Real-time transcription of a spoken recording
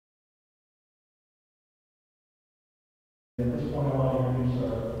At this point, I want to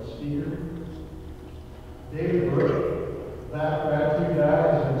introduce our speaker, David Burke. That gratitude guy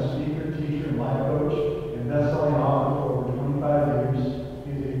has been a speaker, teacher, and life coach, and best-selling author for over 25 years.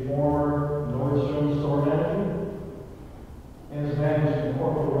 He's a former Nordstrom store manager and has managed the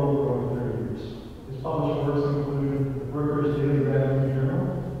corporate world for over 30 years. His published works include The Burger's Daily Gratitude Journal,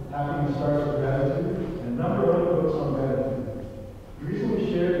 Happiness Starts with Gratitude, and a number of other books on gratitude. He recently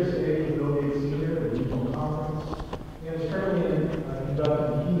shared the stage with Bill Gates Sr. at a regional conference, and is currently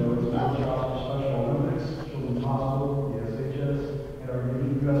conducting keynotes and workshops for Special Olympics, Children's Hospital, the SHS, and our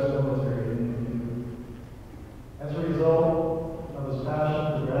U.S. military in India. As a result of his passion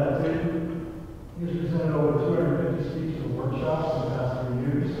for gratitude, he has presented over 250 speeches and workshops in the past 3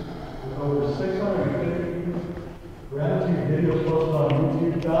 years, with over 650 gratitude videos posted on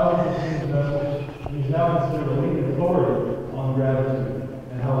YouTube, thousands of his messages. He is now considered a leading authority on gratitude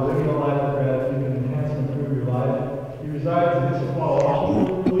and how living a life of gratitude can enhance and improve your life. He resides in Issaquah,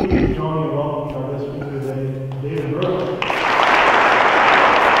 Washington. Please join me in welcoming our guest speaker today, David Burke.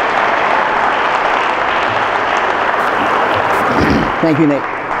 Thank you, Nate.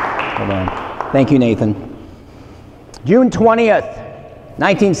 Hold on. Thank you, Nathan. June 20th,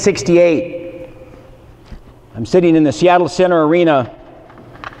 1968. I'm sitting in the Seattle Center Arena.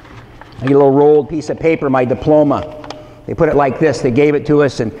 I get a little rolled piece of paper, my diploma. They put it like this. They gave it to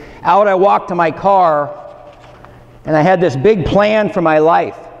us, and out I walked to my car, and I had this big plan for my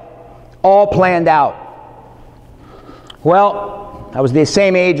life, all planned out. Well, I was the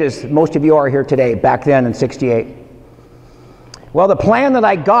same age as most of you are here today, back then in '68. Well, the plan that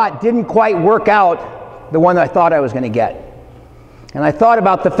I got didn't quite work out the one that I thought I was going to get. And I thought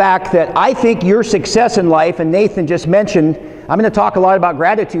about the fact that I think your success in life, and Nathan just mentioned, I'm going to talk a lot about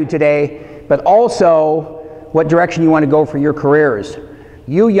gratitude today, but also what direction you want to go for your careers.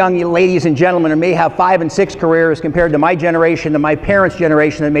 You young ladies and gentlemen may have 5 and 6 careers compared to my generation and my parents'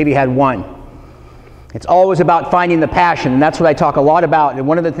 generation that maybe had 1. It's always about finding the passion, and that's what I talk a lot about. And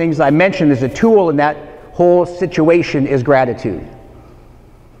one of the things I mentioned as a tool in that whole situation is gratitude.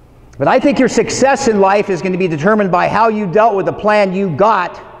 But I think your success in life is going to be determined by how you dealt with the plan you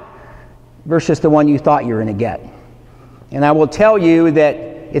got versus the one you thought you were going to get. And I will tell you that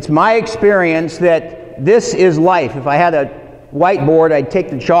it's my experience that this is life. If I had a whiteboard, I'd take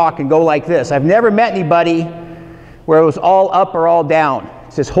the chalk and go like this. I've never met anybody where it was all up or all down.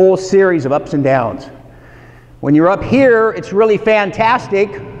 It's this whole series of ups and downs. When you're up here, it's really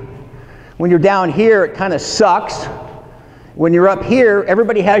fantastic. When you're down here, it kind of sucks. When you're up here,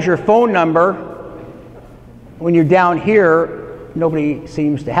 everybody has your phone number. When you're down here, nobody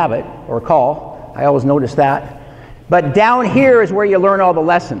seems to have it or call. I always notice that. But down here is where you learn all the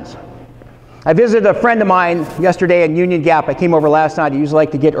lessons. I visited a friend of mine yesterday in Union Gap. I came over last night. I usually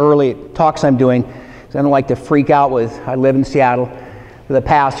like to get early at talks I'm doing, because I don't like to freak out with, I live in Seattle, with a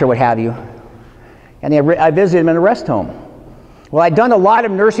pastor, what have you. And I visited him in a rest home. Well, I'd done a lot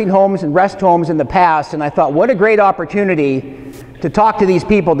of nursing homes and rest homes in the past, and I thought, what a great opportunity to talk to these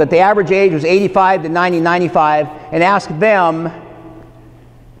people that the average age was 85 to 90, 95, and ask them,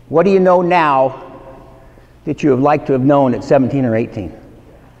 what do you know now that you would like to have known at 17 or 18?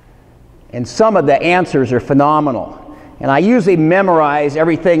 And some of the answers are phenomenal. And I usually memorize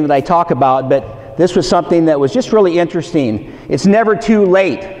everything that I talk about, but this was something that was just really interesting. It's never too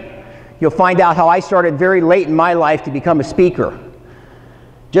late. You'll find out how I started very late in my life to become a speaker.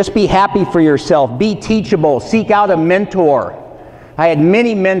 Just be happy for yourself. Be teachable. Seek out a mentor. I had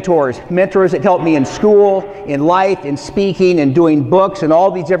many mentors that helped me in school, in life, in speaking, and doing books, and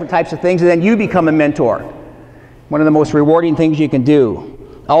all these different types of things, and then you become a mentor. One of the most rewarding things you can do.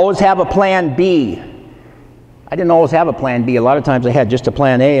 Always have a plan B. I didn't always have a plan B. A lot of times I had just a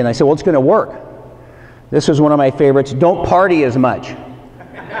plan A, and I said, well, it's going to work. This was one of my favorites. Don't party as much.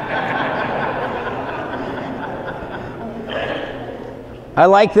 I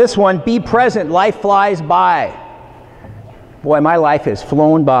like this one. Be present. Life flies by. Boy, my life has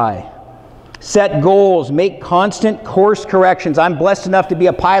flown by. Set goals. Make constant course corrections. I'm blessed enough to be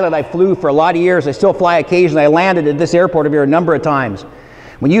a pilot. I flew for a lot of years. I still fly occasionally. I landed at this airport over here a number of times.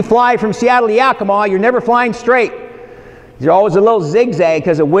 When you fly from Seattle to Yakima, you're never flying straight. You're always a little zigzag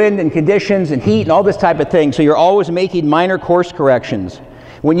because of wind and conditions and heat and all this type of thing. So you're always making minor course corrections.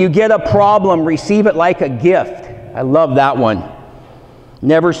 When you get a problem, receive it like a gift. I love that one.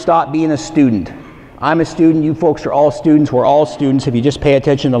 Never stop being a student. I'm a student. You folks are all students. We're all students if you just pay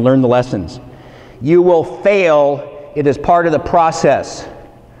attention to learn the lessons. You will fail. It is part of the process.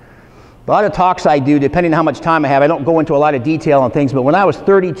 A lot of talks I do, depending on how much time I have, I don't go into a lot of detail on things, but when I was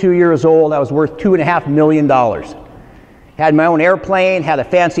 32 years old, I was worth $2.5 million. Had my own airplane, had a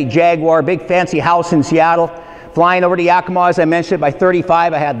fancy Jaguar, big fancy house in Seattle. flying over to Yakima, as I mentioned, by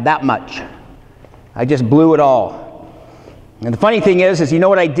 35, I had that much. I just blew it all. And the funny thing is you know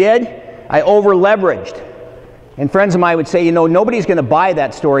what I did? I over-leveraged. And friends of mine would say, you know, nobody's going to buy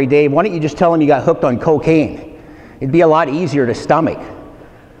that story, Dave. Why don't you just tell them you got hooked on cocaine? It'd be a lot easier to stomach.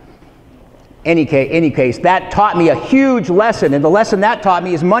 Any case, that taught me a huge lesson. And the lesson that taught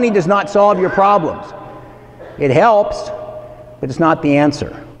me is money does not solve your problems. It helps, but it's not the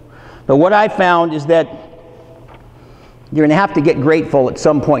answer. But what I found is that you're going to have to get grateful at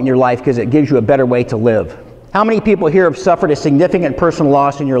some point in your life because it gives you a better way to live. How many people here have suffered a significant personal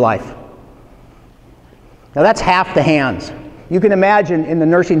loss in your life? Now that's half the hands. You can imagine in the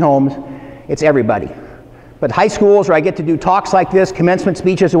nursing homes, it's everybody. But high schools where I get to do talks like this, commencement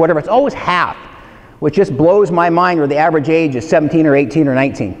speeches or whatever, it's always half, which just blows my mind where the average age is 17 or 18 or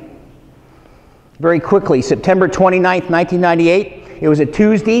 19. Very quickly, September 29th, 1998, it was a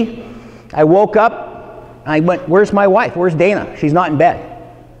Tuesday. I woke up, I went, where's my wife? Where's Dana? She's not in bed.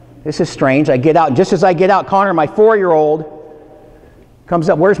 This is strange. I get out, just as I get out, Connor, my 4-year-old, comes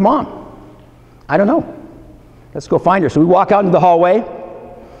up, where's Mom? I don't know. Let's go find her. So we walk out into the hallway.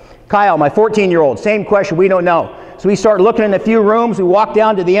 Kyle, my 14-year-old, same question, we don't know. So we start looking in a few rooms, we walk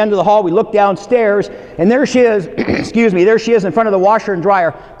down to the end of the hall, we look downstairs, and there she is, excuse me, there she is in front of the washer and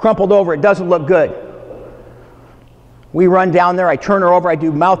dryer, crumpled over, it doesn't look good. We run down there, I turn her over, I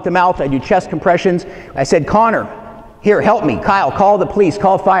do mouth to mouth, I do chest compressions. I said, Connor, here, help me. Kyle, call the police,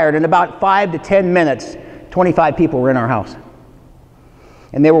 call fire. And in about 5 to 10 minutes, 25 people were in our house.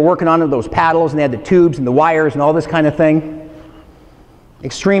 And they were working on those paddles, and they had the tubes and the wires and all this kind of thing.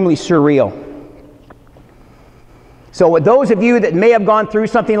 Extremely surreal. So with those of you that may have gone through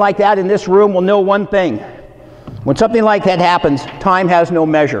something like that in this room will know one thing. When something like that happens, time has no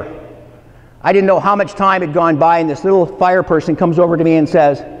measure. I didn't know how much time had gone by, and this little fire person comes over to me and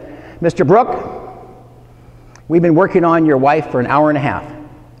says, Mr. Brook, we've been working on your wife for an hour and a half.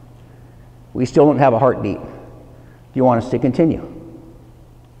 We still don't have a heartbeat. Do you want us to continue?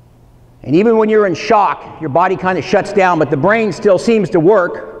 And even when you're in shock, your body kind of shuts down, but the brain still seems to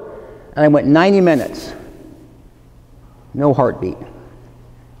work. And I went 90 minutes. No heartbeat.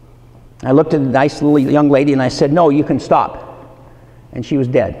 I looked at the nice little young lady and I said, no, you can stop. And she was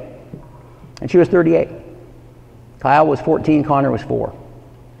dead. And she was 38. Kyle was 14, Connor was 4.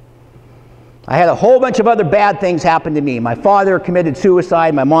 I had a whole bunch of other bad things happen to me. My father committed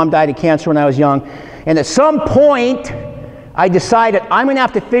suicide. My mom died of cancer when I was young. And at some point, I decided I'm going to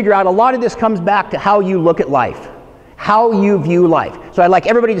have to figure out, a lot of this comes back to how you look at life, how you view life. So I'd like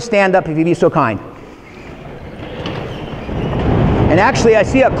everybody to stand up if you'd be so kind. And actually, I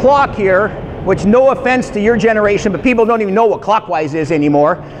see a clock here, which, no offense to your generation, but people don't even know what clockwise is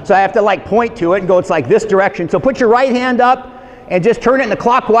anymore. So I have to like point to it and go, it's like this direction. So put your right hand up and just turn it in the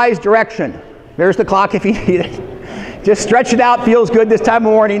clockwise direction. There's the clock if you need it. Just stretch it out, feels good this time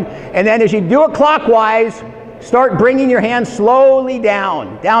of morning. And then as you do it clockwise, start bringing your hands slowly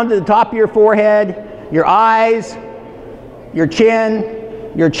down to the top of your forehead, your eyes, your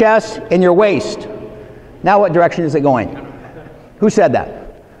chin, your chest, and your waist. Now what direction is it going? Who said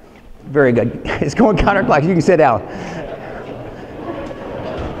that? Very good. It's going counterclockwise. You can sit down.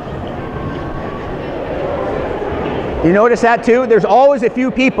 You notice that too? There's always a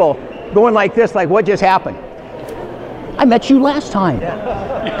few people going like this, like what just happened? I met you last time.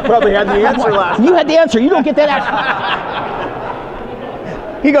 Yeah. Probably had the answer last time. You had the answer. You don't get that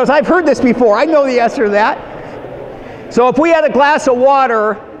answer. He goes, I've heard this before. I know the answer to that. So if we had a glass of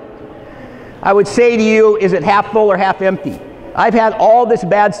water, I would say to you, is it half full or half empty? I've had all this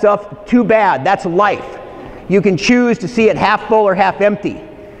bad stuff. Too bad. That's life. You can choose to see it half full or half empty.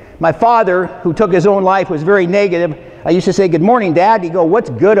 My father, who took his own life, was very negative. I used to say, good morning, Dad. He'd go, what's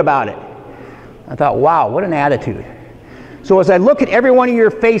good about it? I thought, wow, what an attitude. So as I look at every one of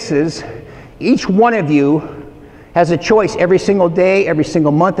your faces, each one of you has a choice every single day, every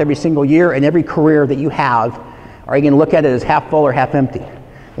single month, every single year, and every career that you have. Are you going to look at it as half full or half empty?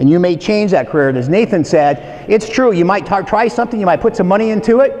 And you may change that career. And as Nathan said, it's true. You might try something, you might put some money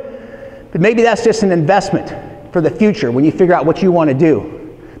into it, but maybe that's just an investment for the future when you figure out what you want to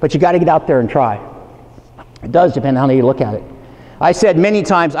do. But you got to get out there and try. It does depend on how you look at it. I said many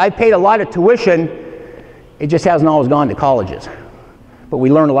times, I've paid a lot of tuition. It just hasn't always gone to colleges. But we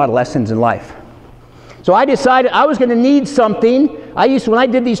learn a lot of lessons in life. So I decided I was going to need something. When I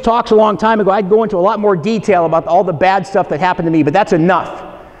did these talks a long time ago, I'd go into a lot more detail about all the bad stuff that happened to me, but that's enough.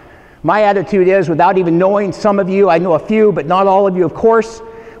 My attitude is, without even knowing some of you, I know a few, but not all of you, of course,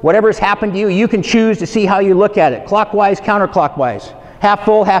 whatever's happened to you, you can choose to see how you look at it. Clockwise, counterclockwise. Half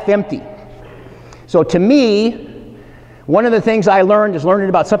full, half empty. So to me, one of the things I learned is learning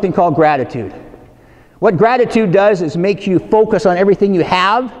about something called gratitude. What gratitude does is makes you focus on everything you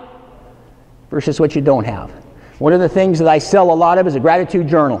have versus what you don't have. One of the things that I sell a lot of is a gratitude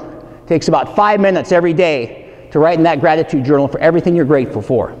journal. It takes about 5 minutes every day to write in that gratitude journal for everything you're grateful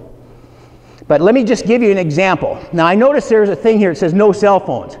for. But let me just give you an example. Now I notice there's a thing here that says no cell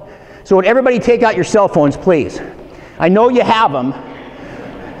phones. So would everybody take out your cell phones, please? I know you have them.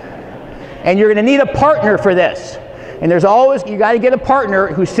 And you're going to need a partner for this. And there's always, you got to get a partner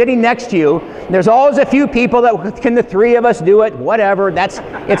who's sitting next to you. And there's always a few people that, can the three of us do it? Whatever. It's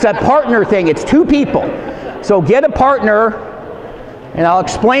a partner thing. It's two people. So get a partner, and I'll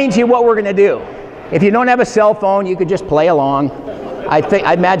explain to you what we're going to do. If you don't have a cell phone, you could just play along. I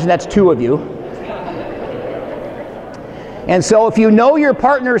imagine that's two of you. And so if you know your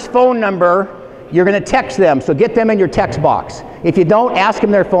partner's phone number, you're going to text them. So get them in your text box. If you don't, ask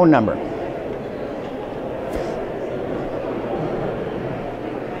them their phone number.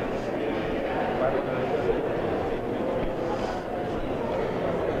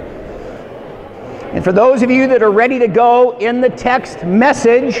 And for those of you that are ready to go in the text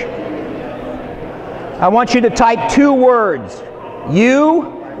message, I want you to type 2 words. You,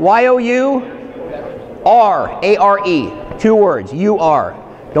 Y-O-U, R, A-R-E. 2 words, you are.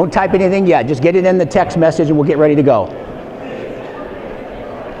 Don't type anything yet. Just get it in the text message and we'll get ready to go.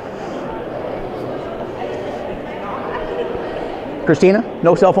 Christina,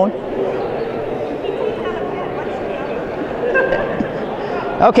 no cell phone?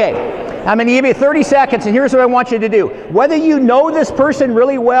 Okay. I'm going to give you 30 seconds, and here's what I want you to do. Whether you know this person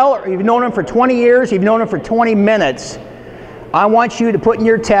really well, or you've known them for 20 years, you've known them for 20 minutes, I want you to put in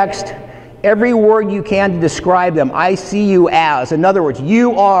your text every word you can to describe them. I see you as. In other words,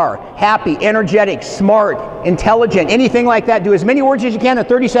 you are happy, energetic, smart, intelligent, anything like that. Do as many words as you can in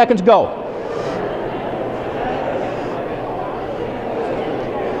 30 seconds. Go.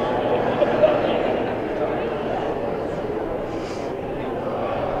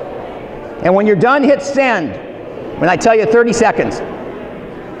 And when you're done, hit send when I tell you 30 seconds.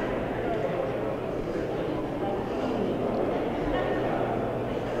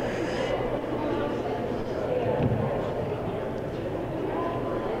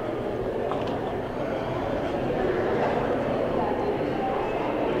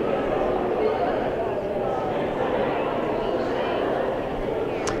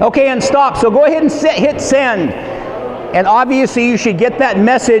 Okay, and stop. So go ahead and hit send. And obviously you should get that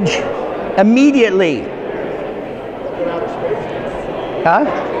message immediately. Huh?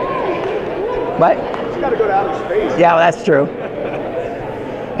 What? It's got to go to outer space. Yeah, well, that's true.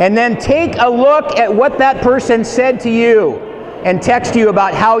 And then take a look at what that person said to you and text you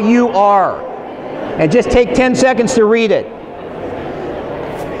about how you are. And just take 10 seconds to read it.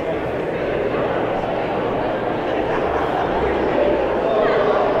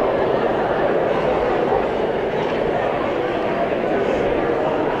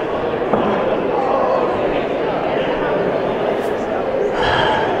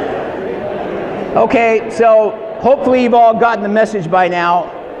 Okay, so hopefully you've all gotten the message by now.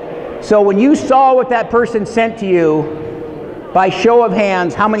 So when you saw what that person sent to you, by show of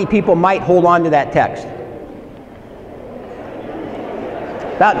hands, how many people might hold on to that text?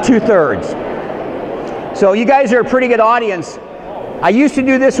 About 2/3. So you guys are a pretty good audience. I used to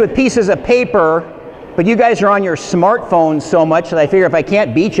do this with pieces of paper, but you guys are on your smartphones so much that I figure if I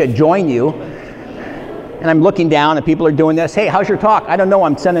can't beat you, join you. And I'm looking down and people are doing this. Hey, how's your talk? I don't know,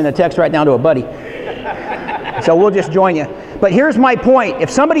 I'm sending a text right now to a buddy. So we'll just join you. But here's my point.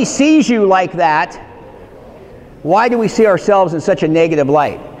 If somebody sees you like that, why do we see ourselves in such a negative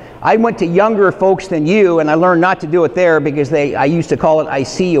light? I went to younger folks than you, and I learned not to do it there because I used to call it I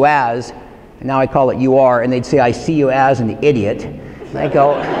see you as, and now I call it you are, and they'd say I see you as an idiot. And I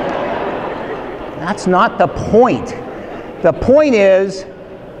go, that's not the point. The point is,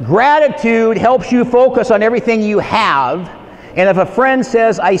 gratitude helps you focus on everything you have. And if a friend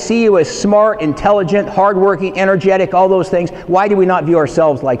says, I see you as smart, intelligent, hardworking, energetic, all those things, why do we not view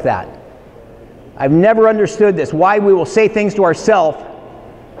ourselves like that? I've never understood this. Why we will say things to ourselves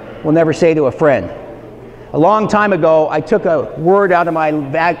we'll never say to a friend. A long time ago, I took a word out of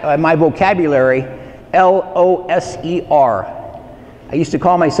my vocabulary, L-O-S-E-R. I used to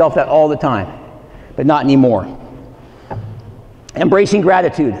call myself that all the time, but not anymore. Embracing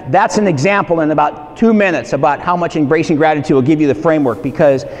gratitude. That's an example in about 2 minutes about how much embracing gratitude will give you the framework,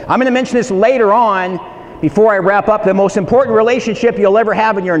 because I'm going to mention this later on before I wrap up. The most important relationship you'll ever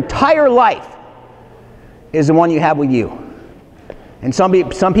have in your entire life is the one you have with you. And some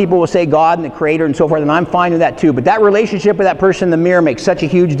people will say God and the Creator and so forth, and I'm fine with that too. But that relationship with that person in the mirror makes such a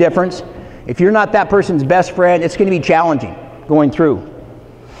huge difference. If you're not that person's best friend, it's going to be challenging going through.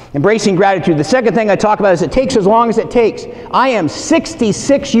 Embracing gratitude. The second thing I talk about is it takes as long as it takes. I am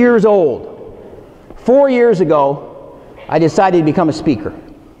 66 years old. 4 years ago, I decided to become a speaker.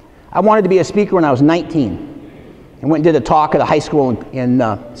 I wanted to be a speaker when I was 19 and went and did a talk at a high school in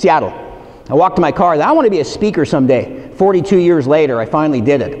Seattle. I walked to my car and I want to be a speaker someday. 42 years later, I finally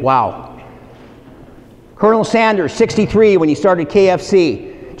did it. Wow. Colonel Sanders, 63 when he started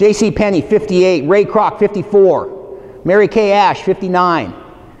KFC. J.C. Penney, 58. Ray Kroc, 54. Mary Kay Ash, 59.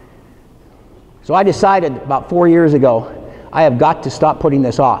 So I decided about 4 years ago, I have got to stop putting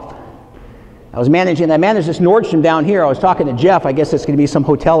this off. I managed this Nordstrom down here. I was talking to Jeff. I guess it's going to be some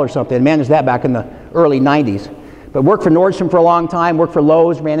hotel or something. I managed that back in the early 90s. But worked for Nordstrom for a long time, worked for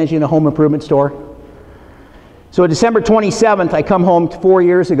Lowe's, managing a home improvement store. So December 27th, I come home 4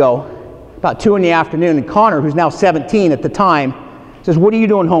 years ago, about 2 in the afternoon, and Connor, who's now 17 at the time, says, "What are you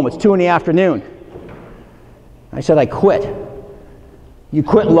doing home? It's 2 in the afternoon." I said, "I quit." "You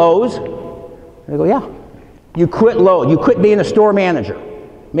quit Lowe's?" I go, "Yeah." "You quit Lowe's. You quit being a store manager,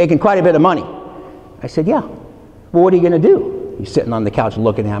 making quite a bit of money." I said, "Yeah." "Well, what are you going to do?" He's sitting on the couch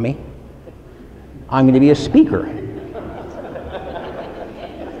looking at me. "I'm going to be a speaker."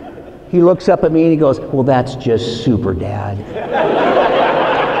 He looks up at me and he goes, "Well, that's just super, Dad."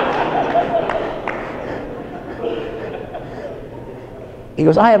 He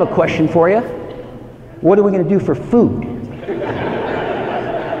goes, "I have a question for you. What are we going to do for food?"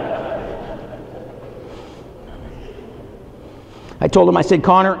 I told him, I said,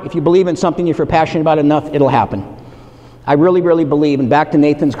 "Connor, if you believe in something, if you're passionate about it enough, it'll happen." I really, really believe, and back to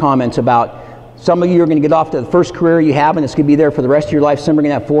Nathan's comments about some of you are going to get off to the first career you have and it's going to be there for the rest of your life. Some are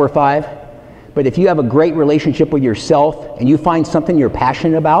going to have 4 or 5. But if you have a great relationship with yourself and you find something you're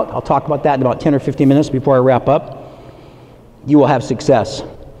passionate about, I'll talk about that in about 10 or 15 minutes before I wrap up, you will have success.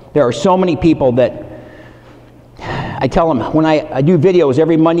 There are so many people that I tell them when I do videos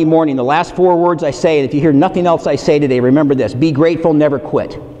every Monday morning, the last 4 words I say, and if you hear nothing else I say today, remember this: be grateful, never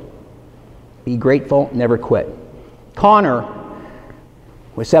quit. Be grateful, never quit. Connor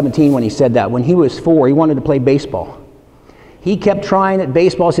was 17 when he said that. When he was 4, he wanted to play baseball. He kept trying at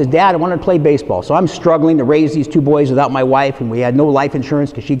baseball. He says, "Dad, I want to play baseball." So I'm struggling to raise these 2 boys without my wife, and we had no life insurance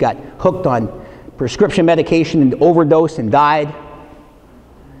because she got hooked on prescription medication and overdosed and died.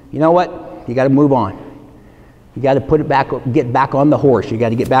 You know what? You got to move on. You got to put it back, get back on the horse. You got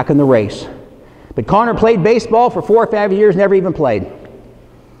to get back in the race. But Connor played baseball for 4 or 5 years, never even played.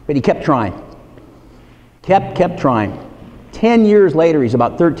 But he kept trying. Kept trying. 10 years later, he's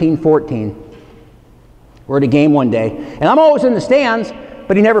about 13, 14. We're at a game one day, and I'm always in the stands,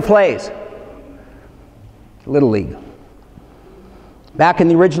 but he never plays. Little League. Back in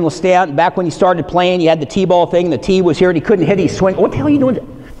the original stand, back when he started playing, he had the T-ball thing, the tee was here, and he couldn't hit it, he's swinging. "What the hell are you doing?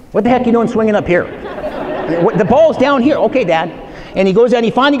 What the heck are you doing swinging up here?" "The ball's down here." "Okay, Dad." And he goes down,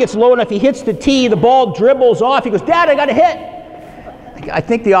 he finally gets low enough, he hits the tee, the ball dribbles off, he goes, "Dad, I got to hit." I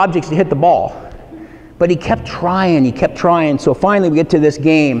think the object's to hit the ball. But he kept trying, so finally we get to this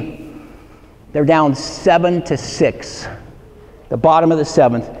game. They're down 7-6. The bottom of the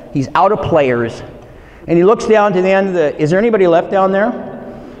 7th. He's out of players. And he looks down to the end of the, is there anybody left down there?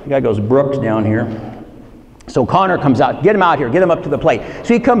 The guy goes, "Brooks down here." So Connor comes out, "Get him out here, get him up to the plate."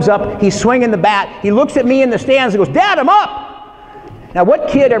 So he comes up, he's swinging the bat. He looks at me in the stands and goes, "Dad, I'm up." Now what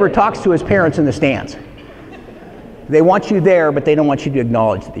kid ever talks to his parents in the stands? They want you there, but they don't want you to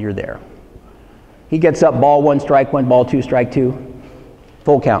acknowledge that you're there. He gets up, ball 1, strike 1, ball 2, strike 2.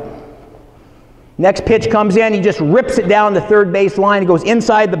 Full count. Next pitch comes in, he just rips it down the third base line. He goes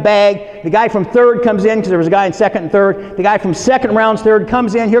inside the bag. The guy from third comes in because there was a guy in second and third. The guy from second rounds third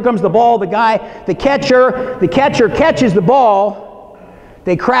comes in. Here comes the ball. The catcher catches the ball.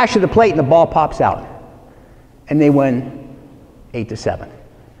 They crash to the plate and the ball pops out. And they win 8-7.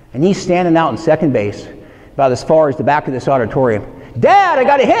 And he's standing out in second base about as far as the back of this auditorium. "Dad, I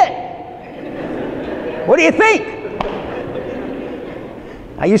got a hit. What do you think?"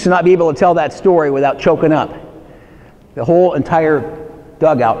 I used to not be able to tell that story without choking up. The whole entire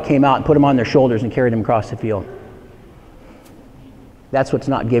dugout came out and put him on their shoulders and carried him across the field. That's what's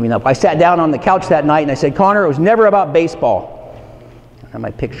not giving up. I sat down on the couch that night and I said, "Connor, it was never about baseball." I have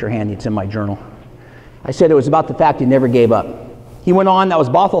my picture handy, it's in my journal. I said it was about the fact he never gave up. He went on, that was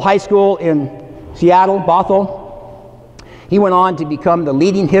Bothell High School in Seattle, Bothell. He went on to become the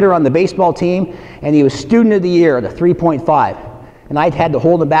leading hitter on the baseball team, and he was Student of the Year at a 3.5. And I'd had to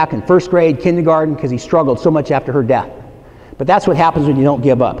hold him back in first grade, kindergarten, because he struggled so much after her death. But that's what happens when you don't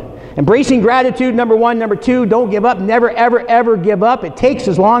give up. Embracing gratitude, number 1. Number 2, don't give up. Never, ever, ever give up. It takes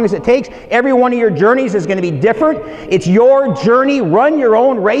as long as it takes. Every one of your journeys is going to be different. It's your journey. Run your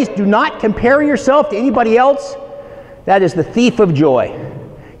own race. Do not compare yourself to anybody else. That is the thief of joy.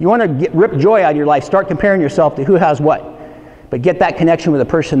 You want to rip joy out of your life, start comparing yourself to who has what. But get that connection with the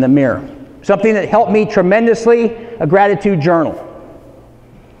person in the mirror. Something that helped me tremendously, a gratitude journal.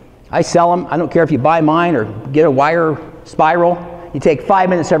 I sell them. I don't care if you buy mine or get a wire spiral. You take 5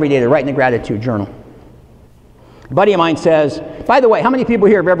 minutes every day to write in a gratitude journal. A buddy of mine says, by the way, how many people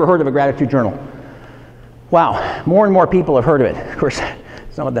here have ever heard of a gratitude journal? Wow, more and more people have heard of it. Of course,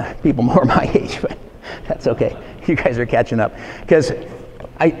 some of the people more my age, but that's okay. You guys are catching up. Because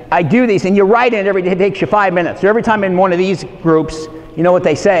I do these, and you write in it every day. It takes you 5 minutes. So every time in one of these groups, you know what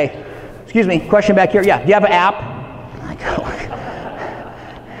they say? Excuse me, question back here. Yeah, do you have an app? I go,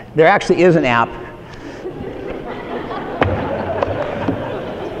 there actually is an app.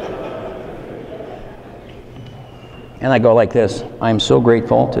 And I go like this. I am so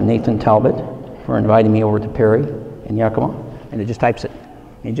grateful to Nathan Talbot for inviting me over to Perry in Yakima. And it just types it.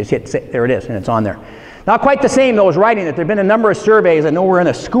 You just hit, there it is, and it's on there. Not quite the same though as writing it. There have been a number of surveys. I know we're in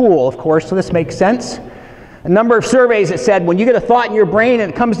a school, of course, so this makes sense. A number of surveys that said when you get a thought in your brain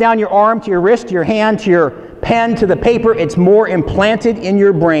and it comes down your arm to your wrist, to your hand, to your pen, to the paper, it's more implanted in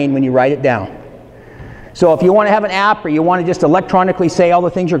your brain when you write it down. So if you want to have an app or you want to just electronically say all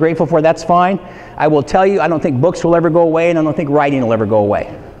the things you're grateful for, that's fine. I will tell you, I don't think books will ever go away, and I don't think writing will ever go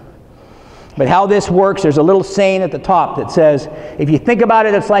away. But how this works, there's a little saying at the top that says, if you think about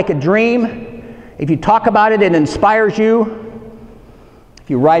it, it's like a dream. If you talk about it, it inspires you. If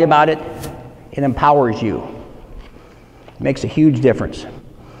you write about it, it empowers you. It makes a huge difference.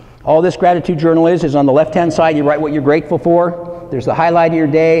 All this gratitude journal is on the left-hand side, you write what you're grateful for. There's the highlight of your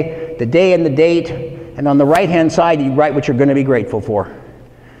day, the day and the date. And on the right-hand side, you write what you're going to be grateful for.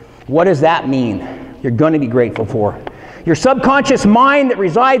 What does that mean? You're going to be grateful for. Your subconscious mind that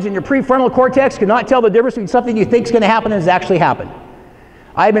resides in your prefrontal cortex cannot tell the difference between something you think is going to happen and has actually happened.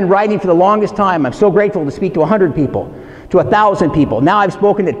 I've been writing for the longest time. I'm so grateful to speak to 100 people, to 1,000 people. Now I've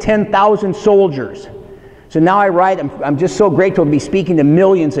spoken to 10,000 soldiers. So now I write, I'm just so grateful to be speaking to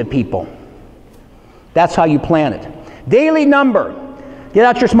millions of people. That's how you plan it. Daily number. Get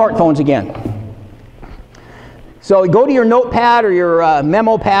out your smartphones again. So go to your notepad or your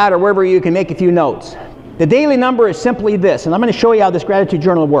memo pad or wherever you can make a few notes. The daily number is simply this, and I'm going to show you how this gratitude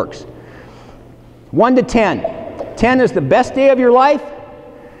journal works. 1 to 10. 10 is the best day of your life.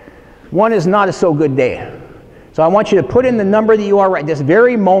 1 is not a so good day. So I want you to put in the number that you are right this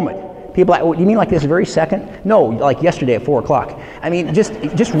very moment. People are like, oh, you mean like this very second? No, like yesterday at 4 o'clock. I mean, just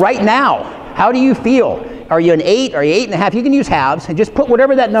right now. How do you feel? Are you an 8? Are you 8.5? You can use halves and just put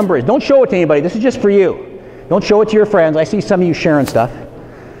whatever that number is. Don't show it to anybody. This is just for you. Don't show it to your friends. I see some of you sharing stuff.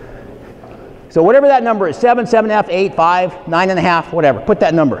 So whatever that number is, 7, 7.5, 8, 5, 9.5, whatever. Put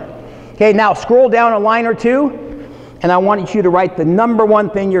that number. Okay, now scroll down a line or two, and I want you to write the number one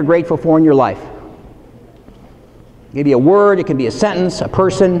thing you're grateful for in your life. It can be a word, it can be a sentence, a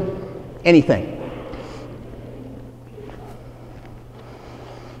person, anything.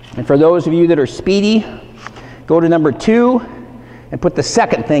 And for those of you that are speedy, go to number 2 and put the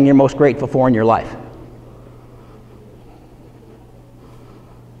second thing you're most grateful for in your life.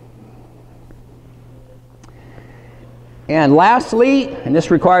 And lastly, and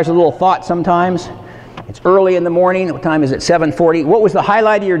this requires a little thought sometimes, it's early in the morning. What time is it? 7:40. What was the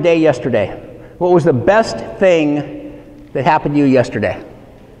highlight of your day yesterday? What was the best thing that happened to you yesterday?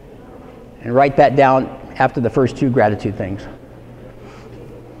 And write that down after the first 2 gratitude things.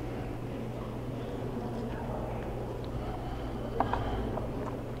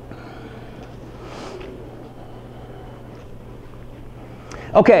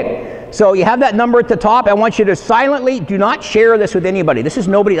 Okay, so you have that number at the top. I want you to silently, do not share this with anybody. This is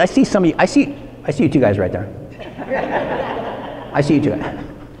nobody. I see some of you. I see you 2 guys right there. I see you 2 guys.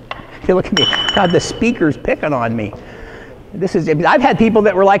 Hey, look at me. God, the speaker's picking on me. I've had people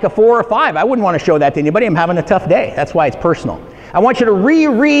that were like a 4 or 5. I wouldn't want to show that to anybody. I'm having a tough day. That's why it's personal. I want you to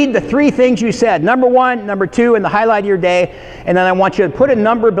reread the 3 things you said. Number 1, number 2, and the highlight of your day. And then I want you to put a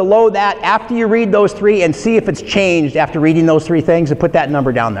number below that after you read those 3 and see if it's changed after reading those 3 things, and put that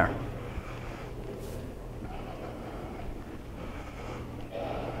number down there.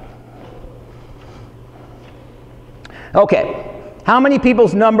 Okay. How many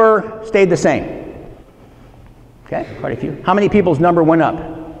people's number stayed the same? Okay, quite a few. How many people's number went up?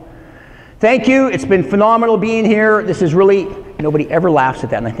 Thank you. It's been phenomenal being here. This is really, nobody ever laughs at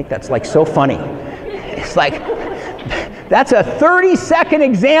that, and I think that's like so funny. It's like, that's a 30-second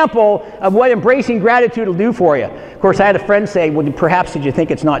example of what embracing gratitude will do for you. Of course, I had a friend say, well, perhaps did you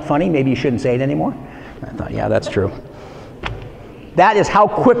think it's not funny? Maybe you shouldn't say it anymore. I thought, yeah, that's true. That is how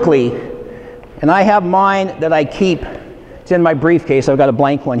quickly, and I have mine that I keep. It's in my briefcase. I've got a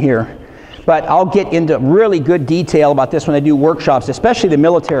blank one here. But I'll get into really good detail about this when I do workshops, especially the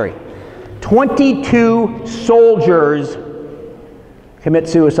military. 22 soldiers commit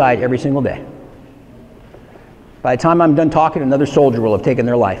suicide every single day. By the time I'm done talking, another soldier will have taken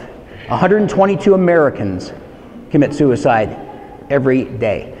their life. 122 Americans commit suicide every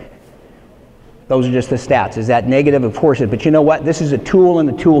day. Those are just the stats. Is that negative? Of course it is. But you know what? This is a tool in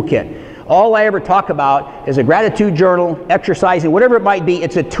the toolkit. All I ever talk about is a gratitude journal, exercising, whatever it might be.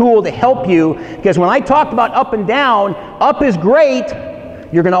 It's a tool to help you. Because when I talked about up and down, up is great.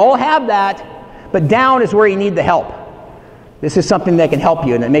 You're going to all have that. But down is where you need the help. This is something that can help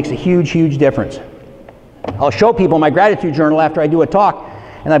you, and it makes a huge, huge difference. I'll show people my gratitude journal after I do a talk.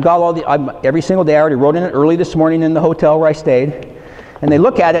 And I've got all every single day. I already wrote in it early this morning in the hotel where I stayed. And they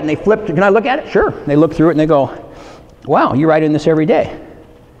look at it and they flip. Can I look at it? Sure. And they look through it and they go, wow, you write in this every day.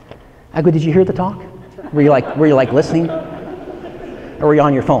 I go, did you hear the talk? Were you like listening? Or were you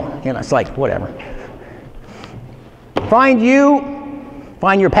on your phone? You know, it's like, whatever. Find you,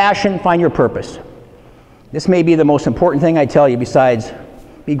 find your passion, find your purpose. This may be the most important thing I tell you besides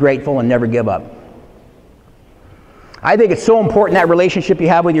be grateful and never give up. I think it's so important, that relationship you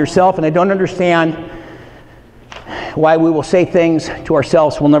have with yourself, and I don't understand why we will say things to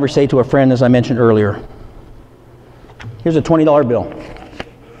ourselves we'll never say to a friend, as I mentioned earlier. Here's a $20 bill.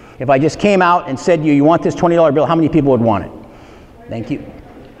 If I just came out and said to you, you want this $20 bill, how many people would want it? Thank you.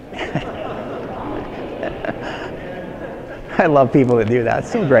 I love people that do that.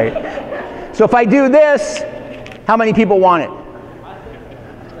 It's so great. So if I do this, how many people want it?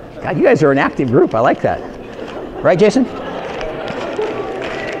 God, you guys are an active group. I like that. Right, Jason?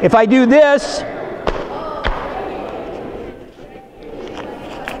 If I do this,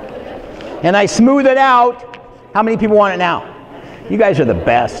 and I smooth it out, how many people want it now? You guys are the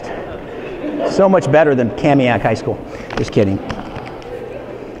best. So much better than Kamiak High School. Just kidding.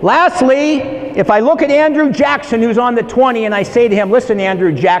 Lastly, if I look at Andrew Jackson, who's on the 20, and I say to him, listen,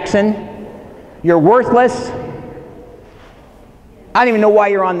 Andrew Jackson, you're worthless. I don't even know why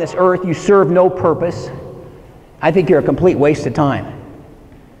you're on this earth. You serve no purpose. I think you're a complete waste of time.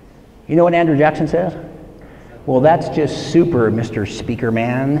 You know what Andrew Jackson says? Well, that's just super, Mr. Speaker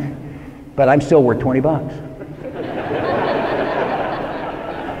Man, but I'm still worth 20 bucks.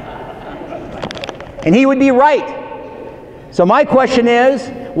 And he would be right. So my question is,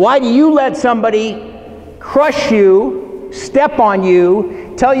 why do you let somebody crush you, step on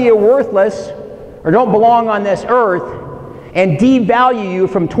you, tell you you're worthless or don't belong on this earth, and devalue you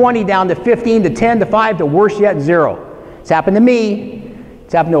from 20 down to 15 to 10 to 5 to worse yet, 0? It's happened to me.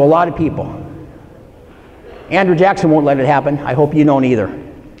 It's happened to a lot of people. Andrew Jackson won't let it happen. I hope you don't either.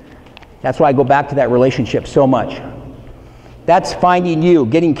 That's why I go back to that relationship so much. That's finding you,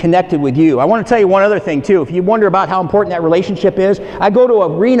 getting connected with you. I want to tell you one other thing too. If you wonder about how important that relationship is, I go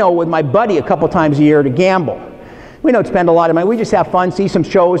to Reno with my buddy a couple times a year to gamble. We don't spend a lot of money. We just have fun, see some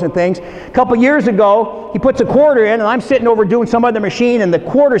shows and things. A couple years ago, he puts a quarter in, and I'm sitting over doing some other machine, and the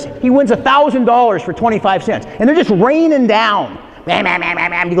quarters, he wins $1,000 for 25 cents. And they're just raining down. Bam, bam, bam,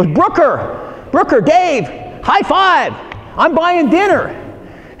 bam, bam. He goes, Brooker, Dave, high five. I'm buying dinner.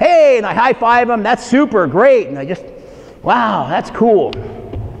 Hey, and I high five him. That's super, great. And I just, wow, that's cool.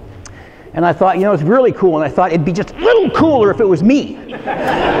 And I thought, you know, it's really cool. And I thought it'd be just a little cooler if it was me.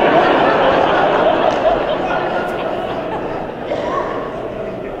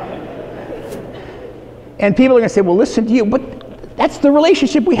 And people are going to say, well, listen to you, but that's the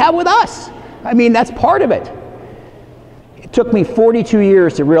relationship we have with us. I mean, that's part of it. It took me 42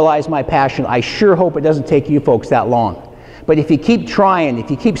 years to realize my passion. I sure hope it doesn't take you folks that long. But if you keep trying,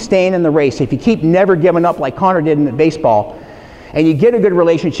 if you keep staying in the race, if you keep never giving up like Connor did in baseball, and you get a good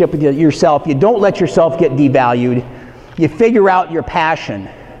relationship with yourself, you don't let yourself get devalued, you figure out your passion.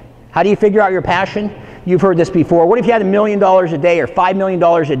 How do you figure out your passion? You've heard this before. What if you had $1 million a day or $5 million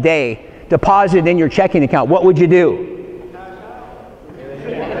a day deposited in your checking account? What would you do?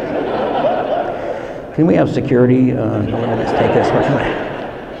 Can we have security? Let's take this one.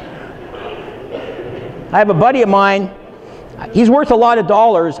 I have a buddy of mine. He's worth a lot of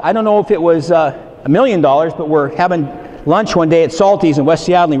dollars. I don't know if it was $1 million, but we're having lunch one day at Salty's in West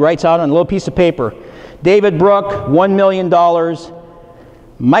Seattle, and he writes out on a little piece of paper, David Brook, $1 million,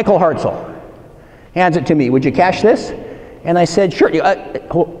 Michael Hartzell. Hands it to me. Would you cash this? And I said, sure.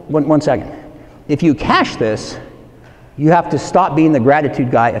 Hold, one second. If you cash this, you have to stop being the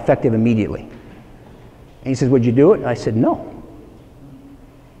gratitude guy effective immediately. And he says, would you do it? And I said, no.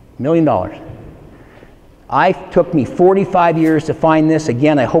 $1 million. Took me 45 years to find this.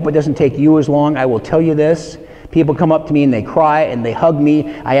 Again, I hope it doesn't take you as long. I will tell you this. People come up to me and they cry and they hug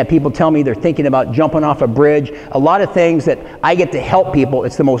me. I have people tell me they're thinking about jumping off a bridge. A lot of things that I get to help people.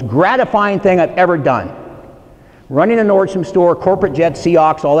 It's the most gratifying thing I've ever done. Running a Nordstrom store, corporate jet,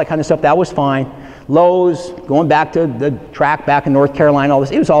 Seahawks, all that kind of stuff, that was fine. Lowe's, going back to the track back in North Carolina, all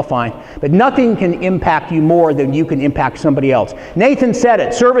this, it was all fine. But nothing can impact you more than you can impact somebody else. Nathan said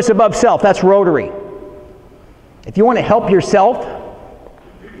it, service above self, that's Rotary. If you want to help yourself,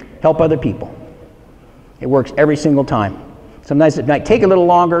 help other people. It works every single time. Sometimes it might take a little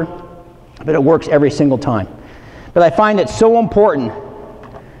longer, but it works every single time. But I find it so important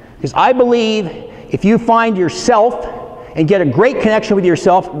because I believe if you find yourself and get a great connection with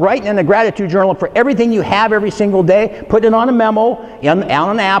yourself, write in a gratitude journal for everything you have every single day, put it on a memo, on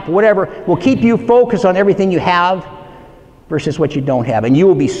an app, whatever, will keep you focused on everything you have versus what you don't have. And you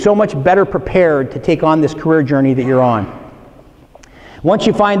will be so much better prepared to take on this career journey that you're on. Once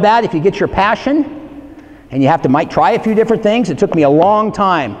you find that, if you get your passion, and you might try a few different things, it took me a long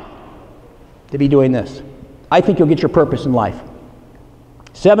time to be doing this. I think you'll get your purpose in life.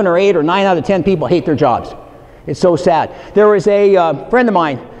 7 or 8 or 9 out of 10 people hate their jobs. It's so sad. There was a friend of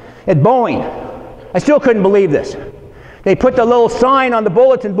mine at Boeing. I still couldn't believe this. They put the little sign on the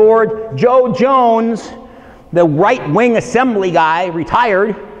bulletin board, Joe Jones, the right-wing assembly guy,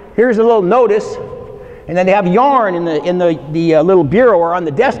 retired. Here's a little notice. And then they have yarn in the little bureau, or on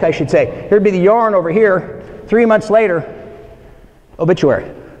the desk, I should say. Here'd be the yarn over here. 3 months later,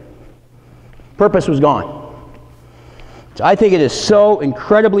 obituary. Purpose was gone. So I think it is so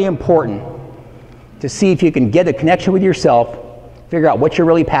incredibly important to see if you can get a connection with yourself, figure out what you're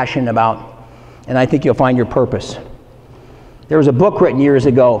really passionate about, and I think you'll find your purpose. There was a book written years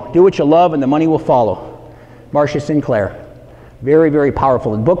ago, Do What You Love and the Money Will Follow. Marcia Sinclair. Very, very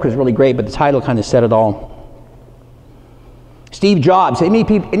powerful. The book was really great, but the title kind of said it all. Steve Jobs.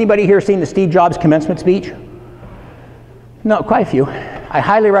 Anybody here seen the Steve Jobs commencement speech? No, quite a few. I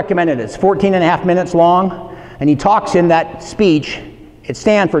highly recommend it. It's 14 and a half minutes long. And he talks in that speech at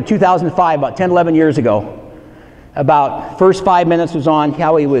Stanford, 2005, about 10, 11 years ago, about first 5 minutes was on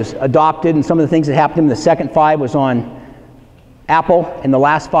how he was adopted and some of the things that happened to him. The second 5 was on Apple, and the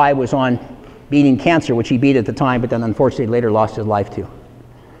last 5 was on beating cancer, which he beat at the time, but then unfortunately later lost his life to.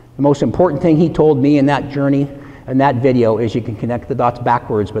 The most important thing he told me in that journey, in that video, is you can connect the dots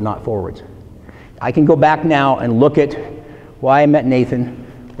backwards but not forwards. I can go back now and look at why I met Nathan,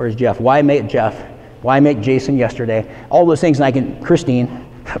 where's Jeff, why I met Jeff, why I met Jason yesterday, all those things, and I can, Christine,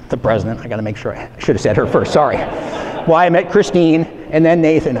 the president, I gotta make sure, I should have said her first, sorry. Why I met Christine, and then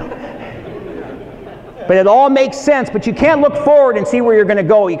Nathan. But it all makes sense, but you can't look forward and see where you're gonna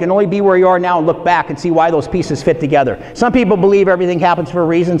go. You can only be where you are now and look back and see why those pieces fit together. Some people believe everything happens for a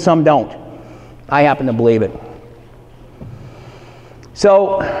reason, some don't. I happen to believe it.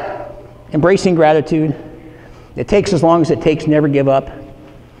 So, embracing gratitude. It takes as long as it takes, never give up.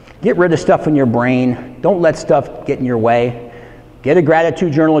 Get rid of stuff in your brain. Don't let stuff get in your way. Get a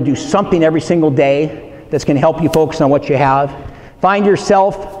gratitude journal and do something every single day that's going to help you focus on what you have. Find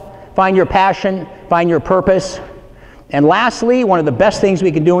yourself, find your passion, find your purpose. And lastly, one of the best things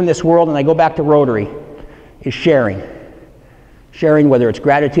we can do in this world, and I go back to Rotary, is sharing. Sharing, whether it's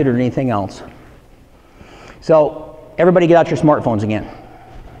gratitude or anything else. So, everybody get out your smartphones again.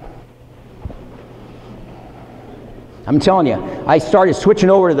 I'm telling you, I started switching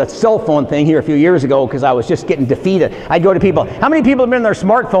over to the cell phone thing here a few years ago because I was just getting defeated. I'd go to people, how many people have been on their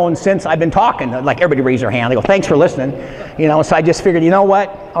smartphones since I've been talking? Like everybody raise their hand. I go, thanks for listening. You know, so I just figured, you know what?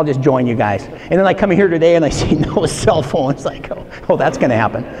 I'll just join you guys. And then I come here today and I see no cell phone. It's like, oh, that's going to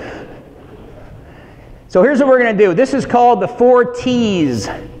happen. So here's what we're going to do. This is called the 4 T's,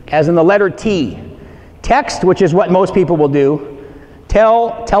 as in the letter T. Text, which is what most people will do.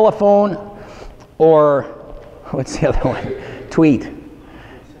 Tell, telephone, or what's the other one? Tweet.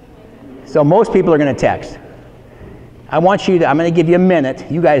 So most people are going to text. I'm going to give you a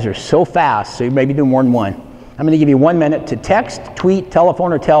minute. You guys are so fast, so you maybe do more than one. I'm going to give you 1 minute to text, tweet,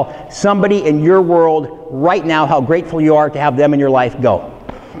 telephone, or tell somebody in your world right now how grateful you are to have them in your life. Go.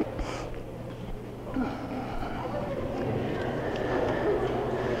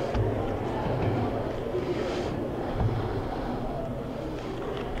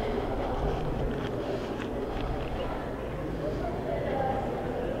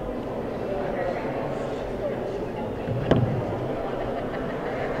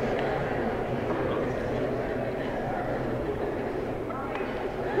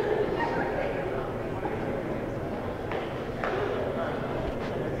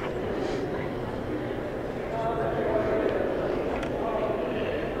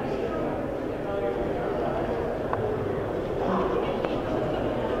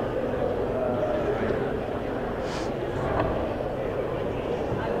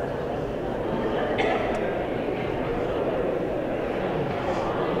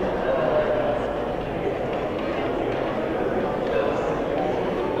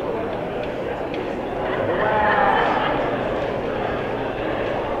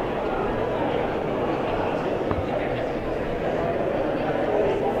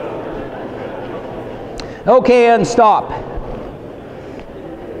 Okay, and stop.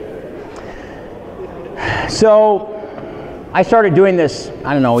 So I started doing this,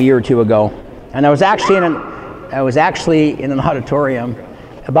 I don't know, a year or two ago, and I was actually in an auditorium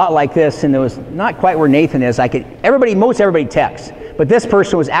about like this, and it was not quite where Nathan is. Most everybody texts, but this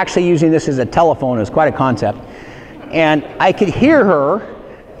person was actually using this as a telephone. It was quite a concept, and I could hear her,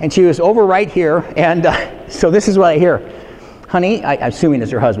 and she was over right here, and so this is what I hear. Honey, I'm assuming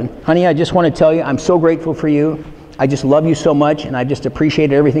it's her husband. Honey, I just want to tell you, I'm so grateful for you. I just love you so much, and I just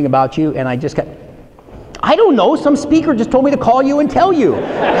appreciated everything about you, and I don't know, some speaker just told me to call you and tell you.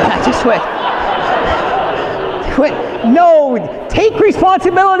 I just went, no, take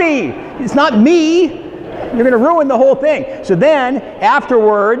responsibility. It's not me. You're going to ruin the whole thing. So then,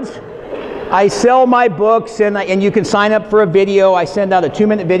 afterwards, I sell my books, and you can sign up for a video. I send out a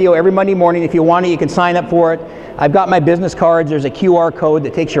 2-minute video every Monday morning. If you want it, you can sign up for it. I've got my business cards. There's a QR code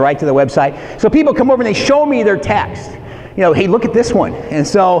that takes you right to the website. So people come over and they show me their text. You know, hey, look at this one. And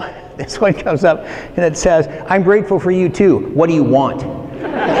so this one comes up and it says, I'm grateful for you too. What do you want?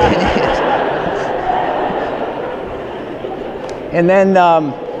 And then,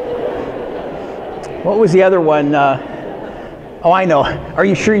 what was the other one? Oh, I know. Are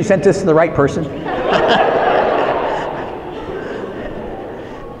you sure you sent this to the right person?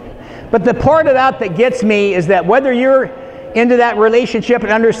 But the part of that gets me is that whether you're into that relationship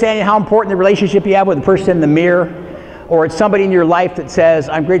and understanding how important the relationship you have with the person in the mirror, or it's somebody in your life that says,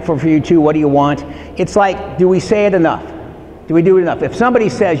 I'm grateful for you too, what do you want? It's like, do we say it enough? Do we do it enough? If somebody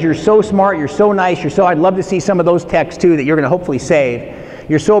says, you're so smart, you're so nice, I'd love to see some of those texts too that you're going to hopefully save.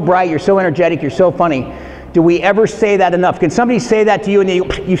 You're so bright, you're so energetic, you're so funny. Do we ever say that enough? Can somebody say that to you and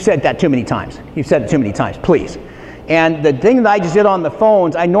you've said that too many times? You've said it too many times, please. And the thing that I just did on the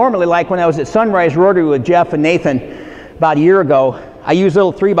phones, I normally, like when I was at Sunrise Rotary with Jeff and Nathan about a year ago, I use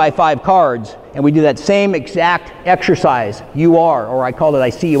little 3x5 cards, and we do that same exact exercise, you are, or I called it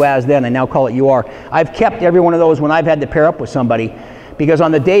I see you as then, I now call it you are. I've kept every one of those when I've had to pair up with somebody, because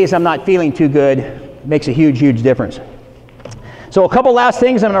on the days I'm not feeling too good, it makes a huge, huge difference. So a couple last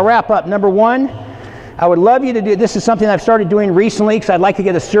things, I'm going to wrap up. Number one, I would love you to do, this is something I've started doing recently because I'd like to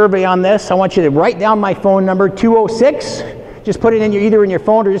get a survey on this. I want you to write down my phone number, 206. Just put it in either in your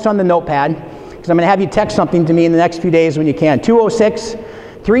phone or just on the notepad, because I'm going to have you text something to me in the next few days when you can.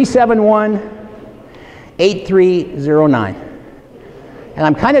 206-371-8309. And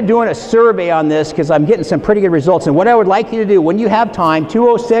I'm kind of doing a survey on this because I'm getting some pretty good results. And what I would like you to do, when you have time,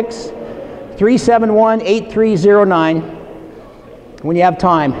 206-371-8309. When you have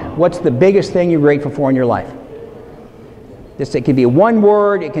time, what's the biggest thing you're grateful for in your life? It can be one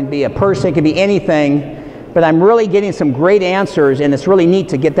word, it can be a person, it can be anything, but I'm really getting some great answers, and it's really neat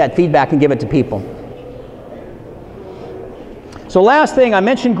to get that feedback and give it to people. So last thing, I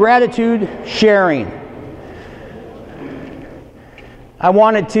mentioned gratitude sharing. I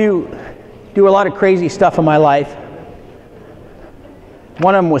wanted to do a lot of crazy stuff in my life.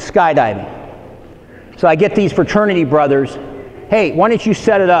 One of them was skydiving. So I get these fraternity brothers, hey, why don't you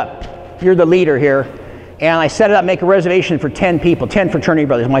set it up? You're the leader here. And I set it up, make a reservation for 10 people, 10 fraternity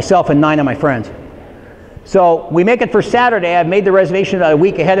brothers, myself and 9 of my friends. So we make it for Saturday. I've made the reservation about a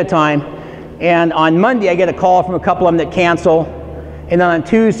week ahead of time. And on Monday, I get a call from a couple of them that cancel. And then on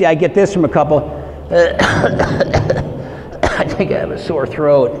Tuesday, I get this from a couple. I think I have a sore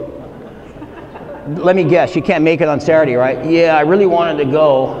throat. Let me guess, you can't make it on Saturday, right? Yeah, I really wanted to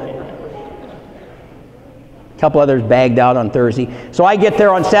go. Couple others bagged out on Thursday. So I get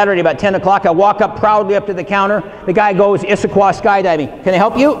there on Saturday about 10 o'clock. I walk up proudly up to the counter. The guy goes, Issaquah skydiving. Can I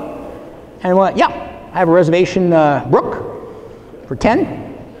help you? And I went, yeah, I have a reservation, Brooke, for 10.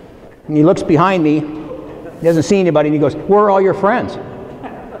 And he looks behind me. He doesn't see anybody. And he goes, where are all your friends?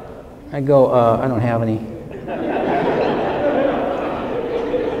 I go, I don't have any.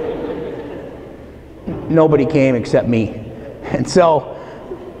 Nobody came except me. And so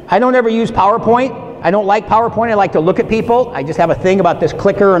I don't ever use PowerPoint. I don't like PowerPoint. I like to look at people. I just have a thing about this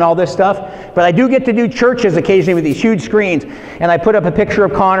clicker and all this stuff. But I do get to do churches occasionally with these huge screens. And I put up a picture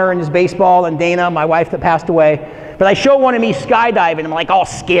of Connor and his baseball and Dana, my wife that passed away. But I show one of me skydiving. I'm like all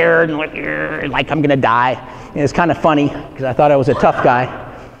scared and like I'm going to die. And it's kind of funny because I thought I was a tough guy.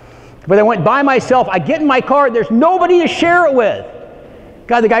 But I went by myself. I get in my car. There's nobody to share it with.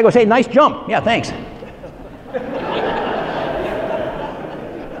 The guy goes, hey, nice jump. Yeah, thanks.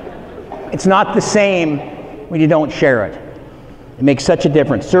 It's not the same when you don't share it. It makes such a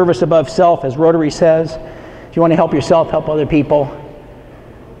difference. Service above self, as Rotary says. If you want to help yourself, help other people.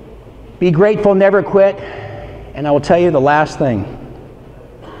 Be grateful, never quit. And I will tell you the last thing.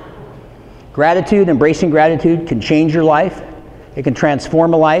 Gratitude, embracing gratitude can change your life. It can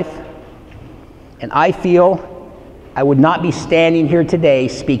transform a life. And I feel I would not be standing here today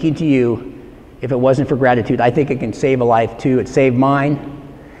speaking to you if it wasn't for gratitude. I think it can save a life too. It saved mine.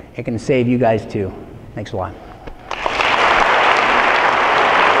 It can save you guys too. Thanks a lot.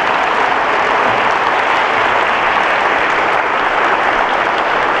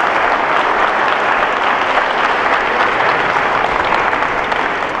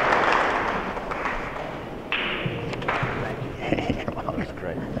 That's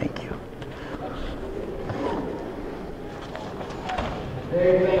great. Thank you.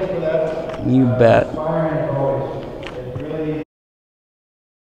 Dave, thanks for that. You bet.